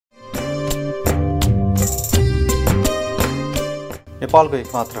नेपालको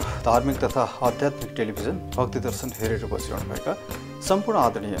एकमात्र धार्मिक तथा आध्यात्मिक टेलिभिजन भक्ति दर्शन हेरेर बसिरहनुभएका सम्पूर्ण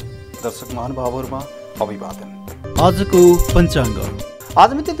आदरणीय दर्शक महानुभावहरूमा अभिवादन। आजको पञ्चाङ्ग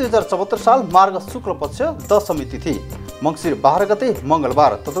आज मिति 2074 साल मार्ग शुक्ल पक्ष दशमी तिथि मङ्सिर 12 गते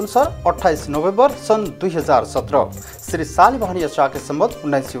मङ्गलबार, तदनुसार 28 नोभेम्बर सन् 2017 श्री शालिवाहन शाके सम्वत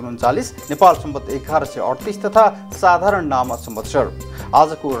 1939 नेपाल सम्वत 1138 तथा साधारण नाम संवत्सर।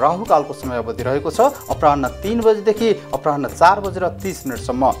 आजको राहुकालको समयावधि रहेको छ अपराह्न 3 बजेदेखि अपराह्न 4 बजेर 30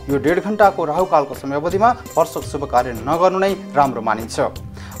 मिनटसम्म। यो 1.5 घण्टाको राहुकालको समयावधिमा वर्षक शुभ कार्य नगर्नु नै राम्रो मानिन्छ।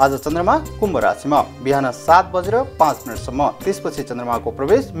 आज चन्द्रमा कुम्भ राशिमा बिहान 7 बजेर 5 मिनटसम्म, त्यसपछि चन्द्रमाको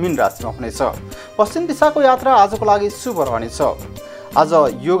प्रवेश मीन राशिमा हुनेछ। पश्चिम दिशाको यात्रा आजको लागि शुभ रहनेछ। आज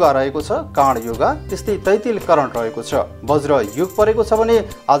योगा रहेको छ, काँड योगा, त्यस्तै तैतिल करण रहेको छ। वज्र युग परेको छ भने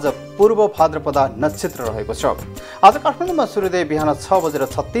आज पूर्व भाद्रपदा नक्षत्र रहेको छ। आज काठमाडौँमा सूर्योदय बिहान 6 बजेर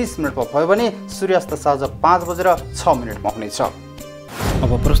 36 मिनटमा भयो भने सूर्यास्त साँझ 5 बजेर 6 मिनटमा हुनेछ।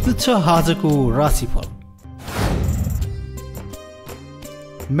 अब प्रस्तुत छ आजको राशिफल।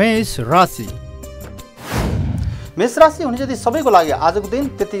 मेष राशि। मेष राशि हुने जति सबैको लागि आजको दिन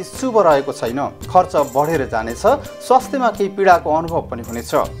त्यति शुभ रहेको छैन। खर्च बढेर जानेछ, स्वास्थ्यमा केही पीडाको अनुभव पनि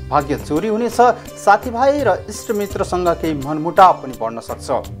हुनेछ, भाग्य चोरी हुनेछ, साथीभाइ र इष्टमित्रसँग केही मनमुटाव पनि बढ्न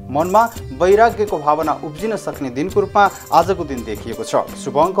सक्छ। मनमा वैराग्यको भावना उब्जिन सक्ने दिनको रूपमा आजको दिन देखिएको छ।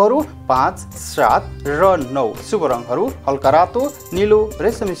 शुभ अङ्कहरू 5, 7 र 9। शुभ रङहरू हल्का रातो, निलो,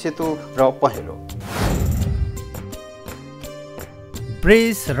 रेशमी सेतो र पहेँलो।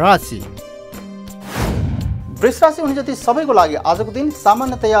 वृष राशि। वृष राशि हुने जति सबैको लागि आजको दिन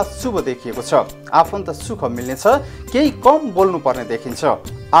सामान्यतया शुभ देखिएको छ। आफन्त सुख मिल्नेछ, केही कम बोल्नु पर्ने देखिन्छ।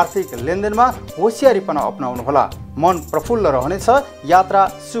 आर्थिक लेनदेनमा होसियारीपना अपनाउनुहोला। मन प्रफुल्ल रहनेछ, यात्रा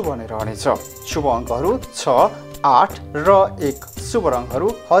शुभ नै रहनेछ। शुभ अङ्कहरू 6, 8 र 1। शुभ रङहरू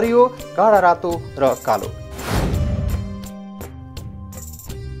हरियो, गाढा रातो र कालो।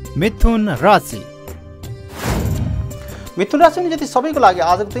 मिथुन राशि। मिथुन राशि जति सबैको लागि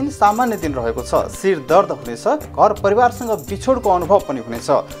आजको दिन सामान्य दिन रहेको छ। शिर दर्द हुनेछ, घर परिवारसँग बिछोडको अनुभव पनि हुनेछ।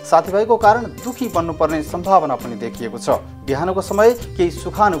 साथीभाइको कारण दुखी बन्नुपर्ने सम्भावना पनि देखिएको छ। बिहानको समय केही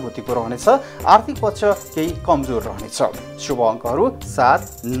सुखानुभूतिको रहनेछ, आर्थिक पक्ष केही कमजोर रहनेछ। शुभ अङ्कहरू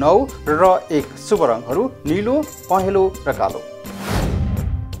 7, 9 र 1। शुभ रङहरू निलो, पहेँलो र कालो।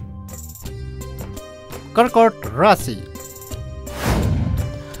 कर्कट राशि।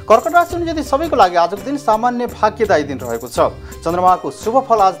 कर्कट राशि हुने जति सबैको लागि आजको दिन सामान्य भाग्यदायी दिन रहेको छ। चन्द्रमाको शुभ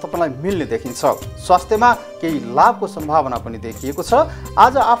फल आज तपाईँलाई मिल्ने देखिन्छ। स्वास्थ्यमा केही लाभको सम्भावना पनि देखिएको छ।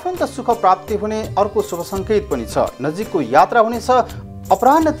 आज आफन्त सुख प्राप्ति हुने अर्को शुभ सङ्केत पनि छ। नजिकको यात्रा हुनेछ।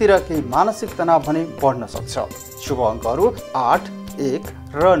 अपराह्नतिर केही मानसिक तनाव भने बढ्न सक्छ। शुभ अङ्कहरू 8, 1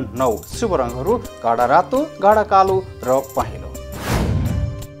 र 9। शुभ रङहरू गाढा रातो, गाढा कालो र पहेँलो।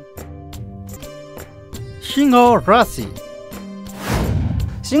 सिंह राशि।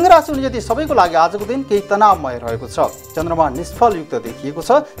 सिंह राशि हुने जति सबैको लागि आजको दिन केही तनावमय रहेको छ। चन्द्रमा निष्फल युक्त देखिएको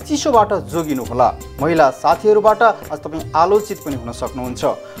छ। चिसोबाट जोगिनु होला। महिला साथीहरूबाट आज तपाईँ आलोचित पनि हुन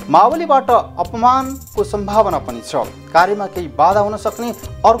सक्नुहुन्छ। मावलीबाट अपमानको सम्भावना पनि छ। कार्यमा केही बाधा हुन सक्ने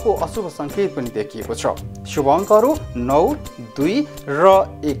अर्को अशुभ सङ्केत पनि देखिएको छ। शुभ अङ्कहरू 9, 2 र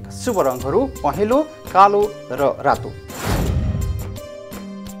 1। शुभ रङहरू पहेँलो, कालो र रातो।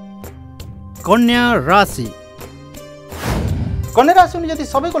 कन्या राशि। कन्या राशि हुने जति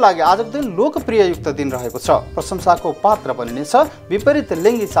सबैको लागि आजको दिन लोकप्रिय युक्त दिन रहेको छ। प्रशंसाको पात्र बनिनेछ। विपरीत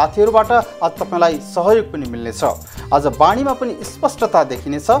लिङ्गी साथीहरूबाट आज तपाईँलाई सहयोग पनि मिल्नेछ। आज वाणीमा पनि स्पष्टता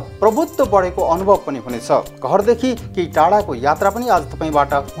देखिनेछ। प्रभुत्व बढेको अनुभव पनि हुनेछ। घरदेखि केही टाढाको यात्रा पनि आज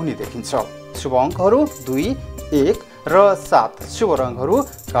तपाईँबाट हुने देखिन्छ। शुभ अङ्कहरू 2, 1 र 7। शुभ रङहरू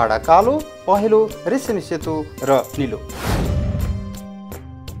गाढा कालो, पहेँलो, रेशमी सेतो र निलो।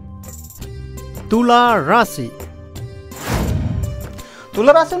 तुला राशि।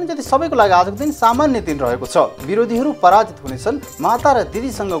 तुला राशि हुने जति सबैको लागि आजको दिन सामान्य दिन रहेको छ। विरोधीहरू पराजित हुनेछन्। माता र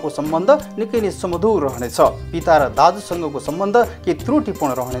दिदीसँगको सम्बन्ध निकै नै सुमधुर रहनेछ। पिता र दाजुसँगको सम्बन्ध केही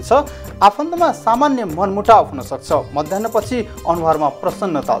त्रुटिपूर्ण रहनेछ। आफन्तमा सामान्य मनमुटाव हुन सक्छ। मध्याह्नपछि अनुहारमा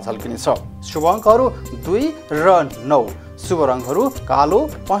प्रसन्नता झल्किनेछ। शुभ अङ्कहरू 2 र 9। शुभ रङहरू कालो,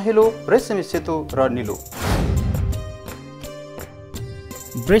 पहेँलो, रेशमी सेतो र निलो।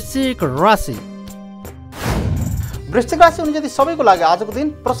 वृश्चिक राशि। वृश्चिक राशि हुने जति सबैको लागि आजको दिन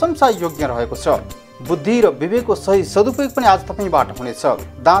प्रशंसा योग्य रहेको छ। बुद्धि र विवेकको सही सदुपयोग पनि आज तपाईँबाट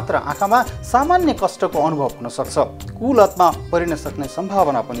हुनेछ। दाँत र आँखामा सामान्य कष्टको अनुभव हुन सक्छ। कुलतमा परिन सक्ने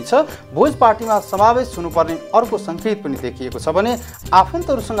सम्भावना पनि छ। भोज पार्टीमा समावेश हुनुपर्ने अर्को सङ्केत पनि देखिएको छ भने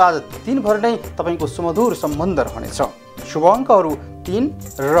आफन्तहरूसँग आज दिनभर नै तपाईँको सुमधुर सम्बन्ध रहनेछ। शुभ अङ्कहरू 3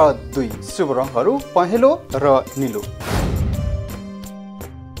 र 2। शुभ रङहरू पहेँलो र निलो।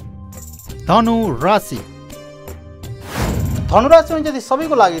 धनु राशि। धनुराशि हुने यदि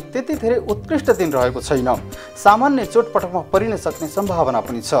सबैको लागि त्यति धेरै उत्कृष्ट दिन रहेको छैन। सामान्य चोटपटकमा परिन सक्ने सम्भावना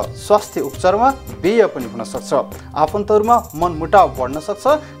पनि छ। स्वास्थ्य उपचारमा व्यय पनि हुन सक्छ। आफन्तहरूमा मनमुटाव बढ्न सक्छ।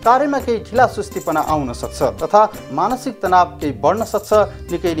 कार्यमा केही ढिला सुस्तीपना आउन सक्छ तथा मानसिक तनाव केही बढ्न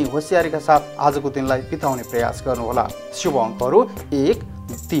सक्छ। निकै नै होसियारीका साथ आजको दिनलाई बिताउने प्रयास गर्नुहोला। शुभ अङ्कहरू 1,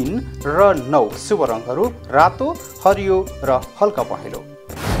 3 र 9। शुभ रङहरू रातो, हरियो र हल्का पहेँलो।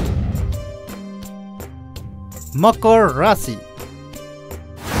 मकर राशि।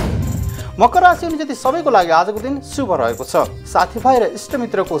 मकर राशि हुने यदि सबैको लागि आजको दिन शुभ रहेको छ। साथीभाइ र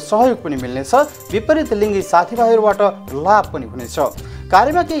इष्टमित्रको सहयोग पनि मिल्नेछ। विपरीत लिङ्गी साथीभाइहरूबाट लाभ पनि हुनेछ।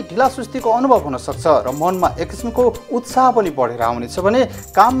 कार्यमा केही ढिला सुस्तीको अनुभव हुन सक्छ र मनमा एक किसिमको उत्साह पनि बढेर आउनेछ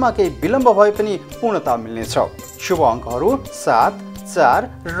भने काममा केही विलम्ब भए पनि पूर्णता मिल्नेछ। शुभ अङ्कहरू 7, 4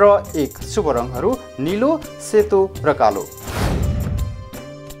 र 1। शुभ रङहरू नीलो, सेतो र कालो।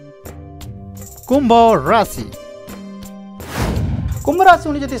 कुम्भ राशि। कुम्भ राशि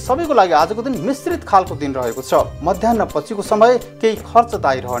हुने यदि सबैको लागि आजको दिन मिश्रित खालको दिन रहेको छ। मध्याह्न पछिको समय केही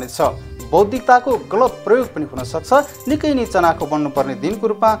खर्चदायी रहनेछ। बौद्धिकताको गलत प्रयोग पनि हुन सक्छ। निकै नै चनाखो बन्नुपर्ने दिनको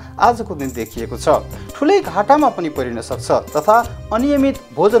रूपमा आजको दिन देखिएको छ। ठुलै घाटामा पनि परिन सक्छ तथा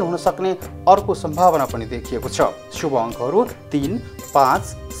अनियमित भोजन हुन सक्ने अर्को सम्भावना पनि देखिएको छ। शुभ अङ्कहरू 3, 5,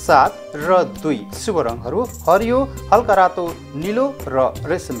 7 र 2। शुभ रङहरू हरियो, हल्का रातो, नीलो र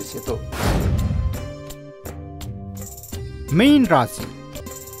रेशमी सेतो। मीन राशि।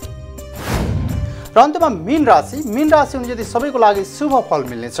 र अन्तमा मीन राशि हुने यदि सबैको लागि शुभ फल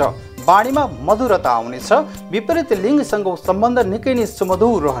मिल्नेछ। बाणीमा मधुरता आउनेछ। विपरीत लिङ्गसँग सम्बन्ध निकै नै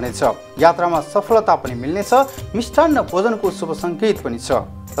सुमधुर रहनेछ। यात्रामा सफलता पनि मिल्नेछ। मिष्टान्न भोजनको शुभ सङ्केत पनि छ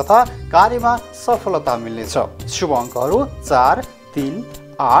तथा कार्यमा सफलता मिल्नेछ। शुभ अङ्कहरू 4, 3,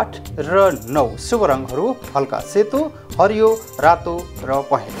 8 र 9। शुभ रङहरू हल्का सेतो, हरियो, रातो र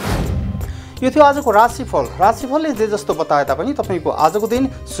पहेँलो। यो थियो आजको राशिफल। राशिफलले जे जस्तो बताए तापनि तपाईँको आजको दिन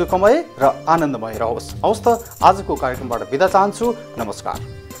सुखमय र आनन्दमय रहोस्। हवस् त आजको कार्यक्रमबाट बिदा चाहन्छु।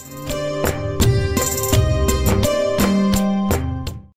 नमस्कार।